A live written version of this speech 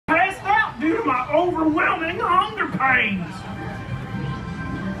overwhelming hunger pains.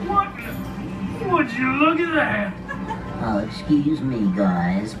 What? Would you look at that? Oh, excuse me,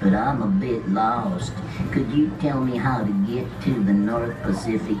 guys, but I'm a bit lost. Could you tell me how to get to the North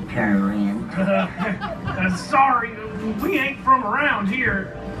Pacific Current? Sorry, we ain't from around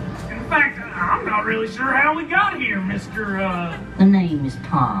here. In fact, I'm not really sure how we got here, Mr. The name is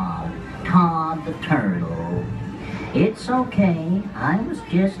Todd. Todd the Turtle. It's okay. I was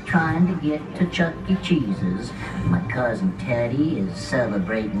just trying to get to Chuck E. Cheese's. My cousin Teddy is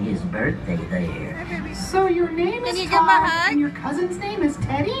celebrating his birthday there. So your name is Todd, and your cousin's name is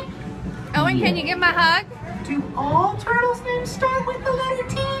Teddy? Owen, can you give my hug? Do all turtles' names start with the letter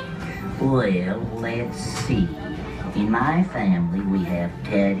T? Well, let's see. In my family, we have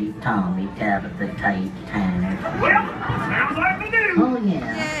Teddy, Tommy, Tabitha, Tate, Tanner. Well, sounds like we do. Oh, yeah.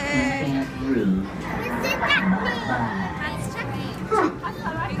 And Aunt Ruth.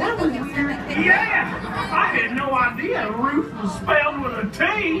 That was weird. Yeah, I had no idea Ruth was spelled with a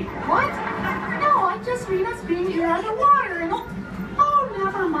T. What? No, I just mean us being here underwater and... Oh,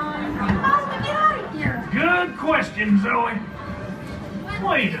 never mind. How do we get out of here? Good question, Zoe.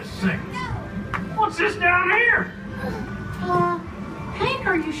 Wait a second. What's this down here? Hank,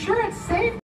 are you sure it's safe?